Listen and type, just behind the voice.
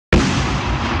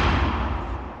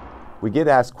We get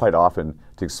asked quite often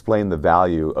to explain the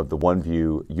value of the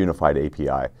OneView unified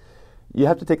API. You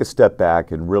have to take a step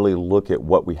back and really look at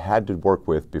what we had to work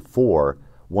with before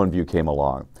OneView came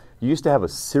along. You used to have a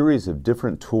series of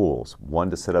different tools, one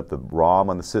to set up the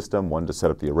ROM on the system, one to set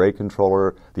up the array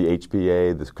controller, the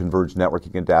HBA, the converged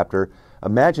networking adapter.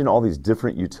 Imagine all these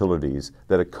different utilities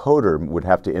that a coder would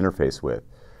have to interface with.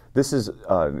 This is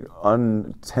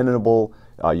untenable.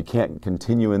 You can't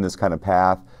continue in this kind of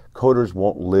path. Coders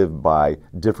won't live by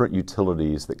different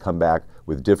utilities that come back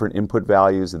with different input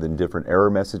values and then different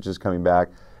error messages coming back.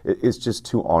 It's just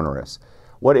too onerous.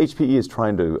 What HPE is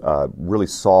trying to really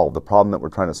solve, the problem that we're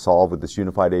trying to solve with this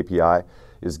unified API,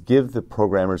 is give the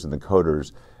programmers and the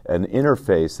coders an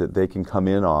interface that they can come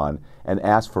in on and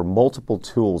ask for multiple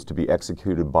tools to be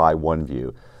executed by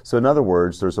OneView. So in other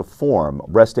words, there's a form,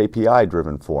 REST API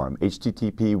driven form,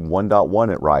 HTTP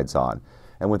 1.1 it rides on.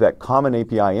 And with that common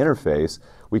API interface,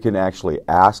 we can actually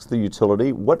ask the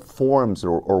utility what forms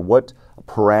or what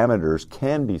parameters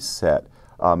can be set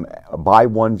by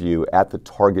OneView at the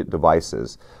target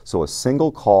devices. So a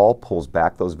single call pulls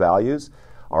back those values.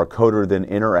 Our coder then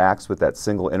interacts with that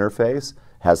single interface,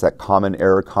 has that common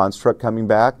error construct coming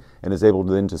back, and is able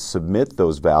to submit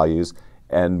those values.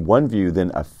 And OneView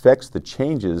then affects the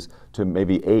changes to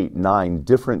maybe 8, 9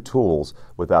 different tools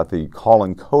without the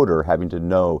calling coder having to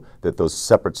know that those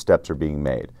separate steps are being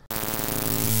made.